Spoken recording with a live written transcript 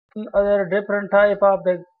other different type of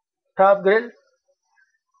the top grill.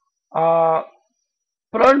 Uh,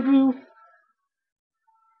 Front view,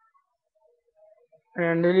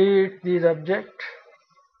 and delete this object.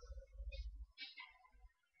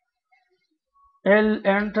 L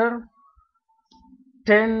enter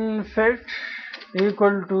 10 feet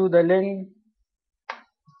equal to the length.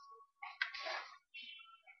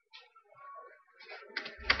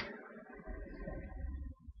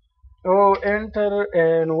 O enter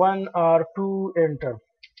and 1 or 2 enter.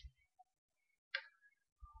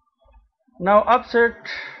 Now offset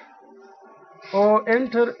O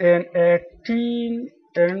enter and 18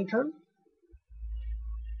 enter.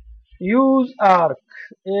 Use arc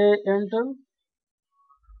A enter.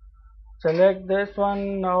 Select this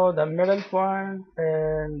one, now the middle point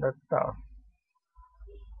and the top.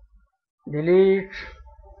 Delete.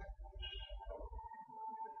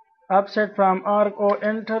 Offset from arc O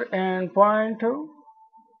enter and point to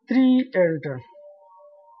 3 enter.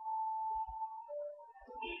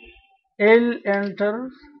 L enter.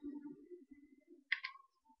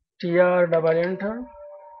 TR double enter.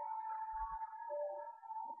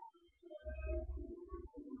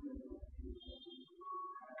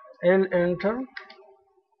 L enter.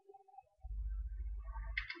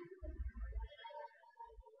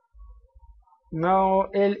 Now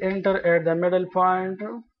L enter at the middle point.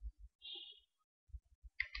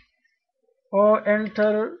 O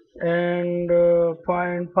enter and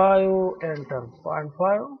point 5 enter. Point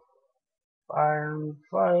 5. Point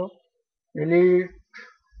 5. Delete.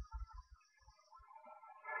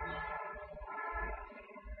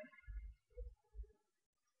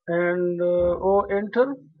 And O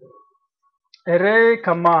enter. Array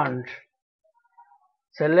command.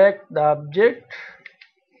 Select the object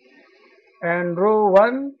and row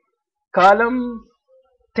 1, column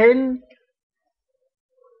 10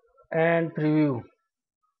 and preview.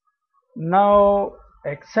 Now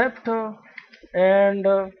accept and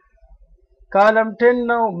column 10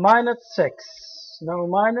 now -6. Now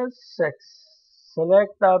 -6.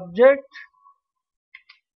 Select the object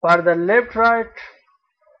for the left right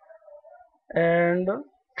and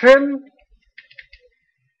trim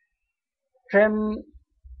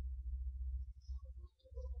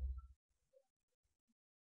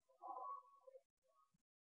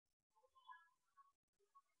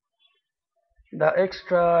the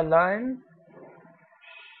extra line.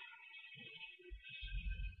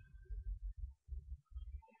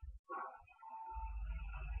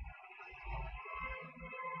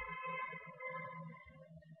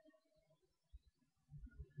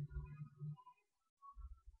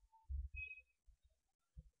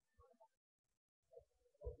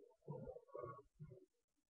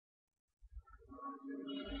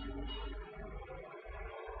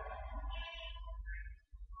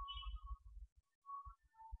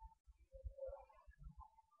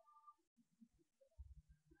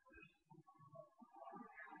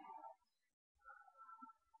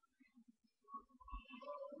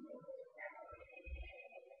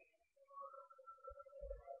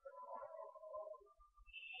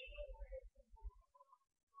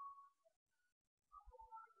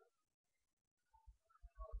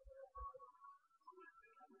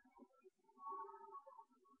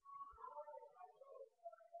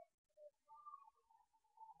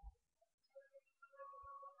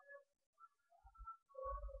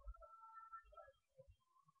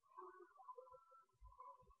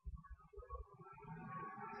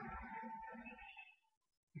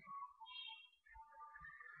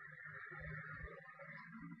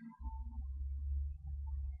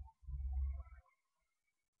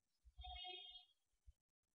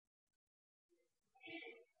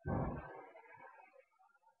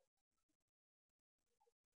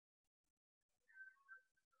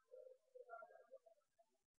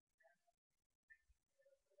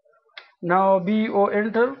 Now BO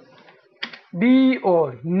enter.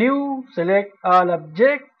 BO new, select all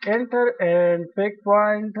object, enter and pick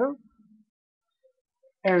point,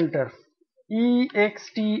 enter.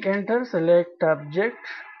 EXT enter, select object.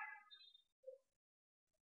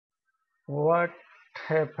 What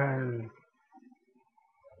happened?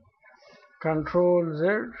 Control Z.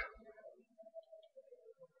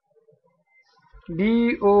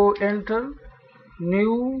 BO enter,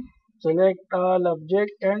 new, select all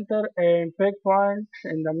object, enter and pick point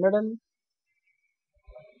in the middle.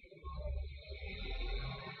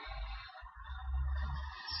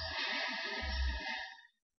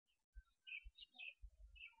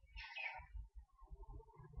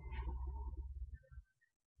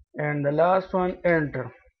 And the last one,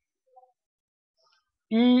 enter.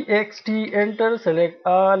 EXT enter, select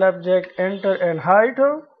all object, enter and height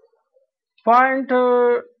point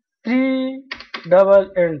 3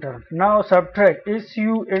 double enter. Now subtract is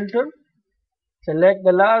you enter. Select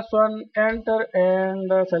the last one, enter, and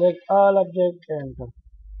select all object, enter.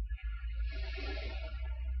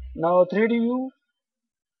 Now 3D view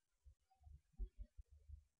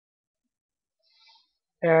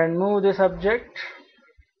and move this object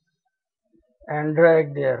and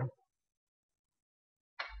drag there.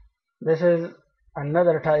 This is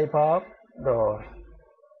another type of door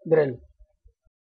grill.